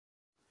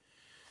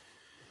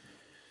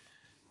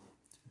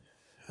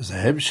As a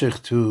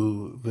hemshech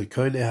to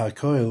V'koine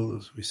HaKoil,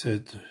 as we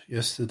said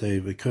yesterday,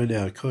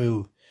 V'koine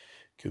HaKoil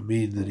can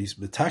mean that he's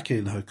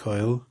metakin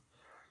HaKoil.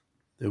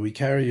 Then we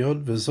carry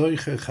on,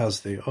 V'zoiche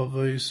chazdei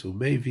avos,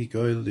 u'mevi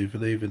goil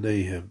livnei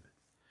v'neihem.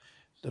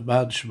 The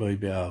man shmoi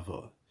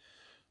be'avo.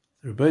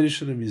 The Rebbeinu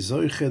Shalom is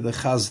zoiche the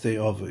chazdei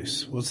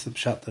avos. What's the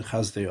pshat the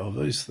chazdei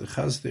avos? The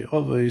chazdei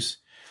avos,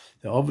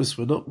 the avos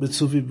were not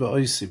mitzuvim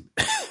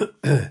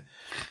ba'osim.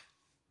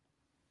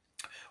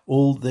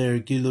 All their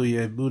gilui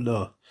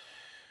emunah,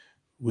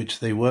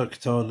 which they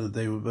worked on and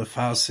they were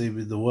mefasim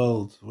in the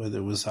world, whether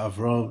it was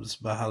Avram's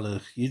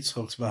mahalach,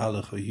 Yitzchok's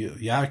mahalach, or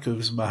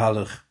Yaakov's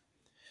mahalach.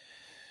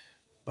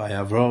 By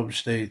Avram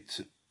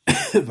state,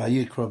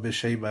 Vayikra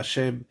b'shem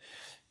Hashem.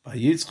 By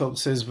Yitzchok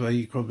says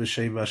Vayikra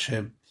b'shem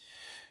Hashem.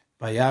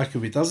 By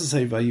Yaakov it doesn't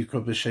say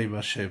Vayikra b'shem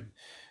Hashem.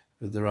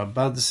 But the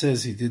Ramban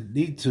says he didn't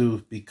need to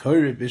be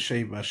Koreh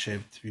b'shem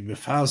Hashem, to be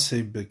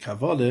mefasim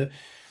b'kavanah,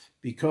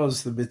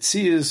 because the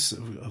Metzias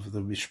of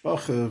the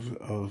Mishpacha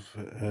of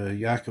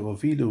Yaakov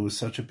Avinu was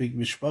such a big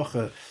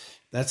Mishpacha,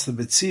 that's the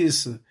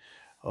Metzias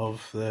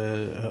of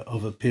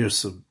a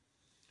person.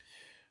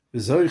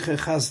 V'zoiche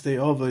chazdei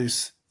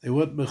avos, they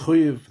weren't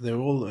mechuyev, they were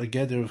all a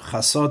gather of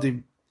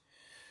chasadim.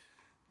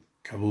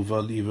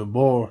 Kamuvan even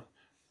more,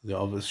 the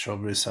avos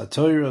shomris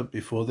haTorah,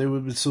 before they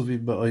were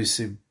mitzuvim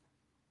ba'osim.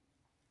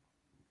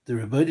 The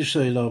Rebbeinu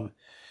Shalom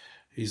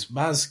is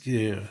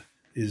mazkir,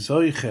 is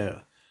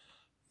zoicher,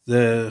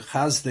 the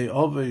chazdei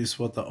avos,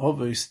 what the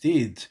avos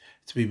did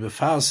to be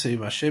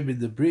mefarsim Hashem in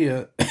the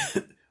bria,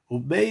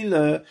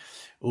 umeila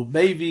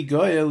umevi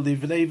goel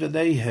livnei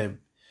v'neihem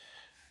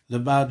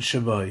leman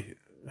shemoi,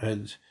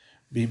 and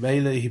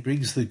Mimela, he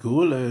brings the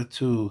Geula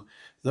to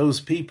those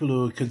people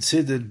who are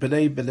considered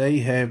B'nai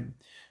B'naihem,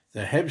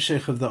 the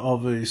Hemshech of the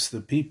Avos, the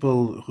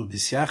people who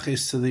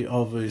misyachis to the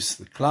Avos,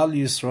 the Klal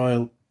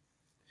Yisrael,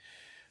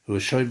 who are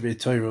showing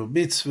Torah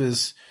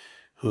mitzvahs,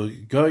 who are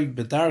going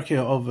B'darkei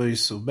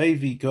Avos,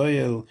 Umevi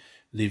Goyel,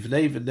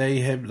 Livnei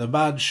V'neihem,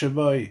 Laman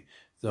Shemoi,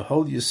 the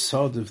whole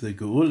Yesod of the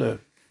Geula.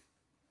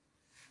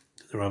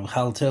 The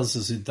Ramchal tells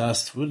us in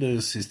Das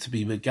Tvunos is to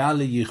be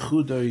Megale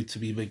Yechudoi, to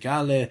be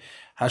Megale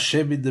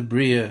Hashem in the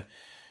Bria.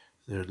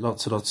 There are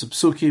lots and lots of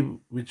psukim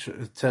which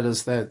tell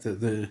us that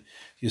the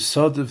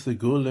Yesod of the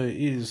Gula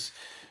is,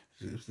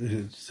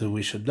 so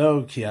we should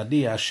know, Ki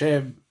Ani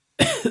Hashem.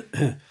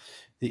 The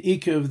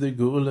Ikar of the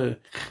Gula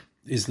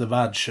is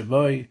Levad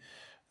Shemoi.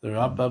 The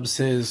Rambam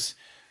says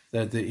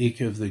that the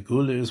Ikar of the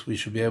Gula is we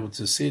should be able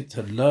to sit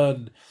and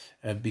learn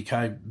and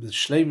become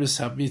Shleimus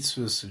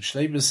HaMitzvahs and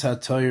Shleimus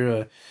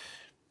HaTorah,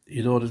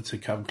 in order to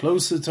come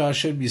closer to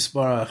Hashem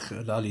Yisbarach,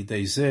 and Ali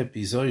Deizeh,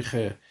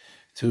 Bizoiche,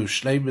 to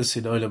Shleimus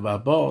in Olam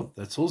Haba.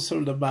 That's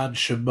also the man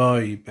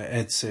Shemoi,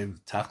 Be'etzem,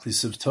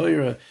 Tachlis of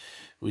Torah.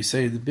 We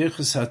say in the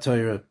Birchus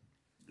HaTorah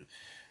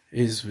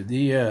is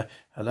V'niyah,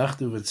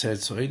 Halachnu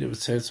v'tzetzoinu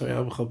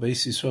v'tzetzoinu Amcha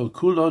Beis Yisrael,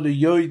 Kulonu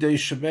Yoidei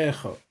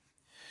Shemecha.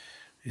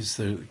 Is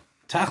the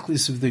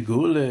Tachlis of the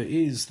Geula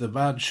is the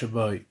man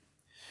Shemoi.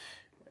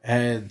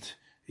 And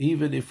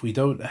even if we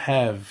don't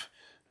have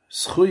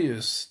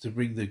schuyas to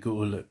bring the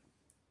Geula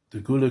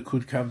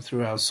could come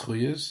through our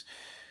schuyas.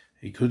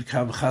 It could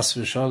come chas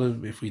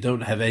v'shalom if we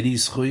don't have any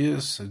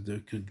schuyas, and there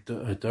could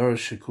adar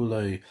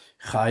shekulei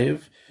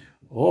chayev,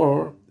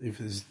 or if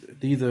there's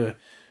neither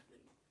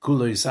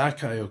kulei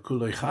zakai or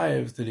kulei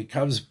chayev, then it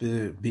comes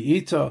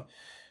be'ita.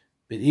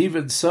 But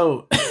even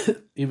so,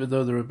 even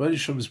though the Rebbeinu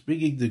Shalom is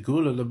bringing the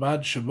Geula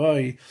leman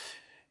shemai,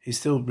 he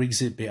still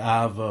brings it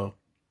be'ava,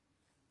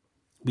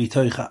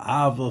 b'toicha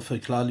ava for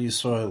Klal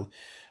Yisrael.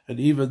 And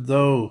even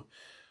though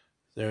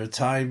there are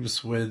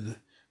times when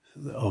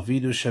the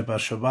Avinu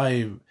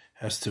Shebashamayim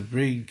has to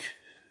bring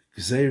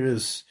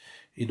Gzeres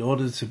in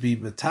order to be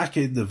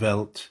metakin the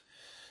Welt,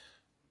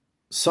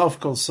 Sof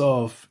Kol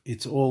Sof,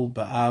 it's all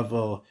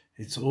Ba'ava,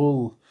 it's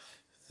all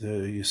the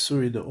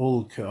Yisurin,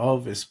 all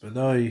Ka'avis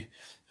Benoi,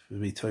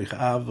 Mitoich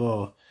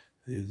Ava,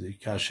 the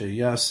Kasher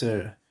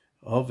Yaser,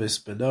 Avis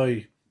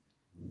Benoi,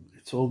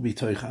 it's all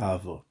Mitoich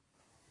Ava.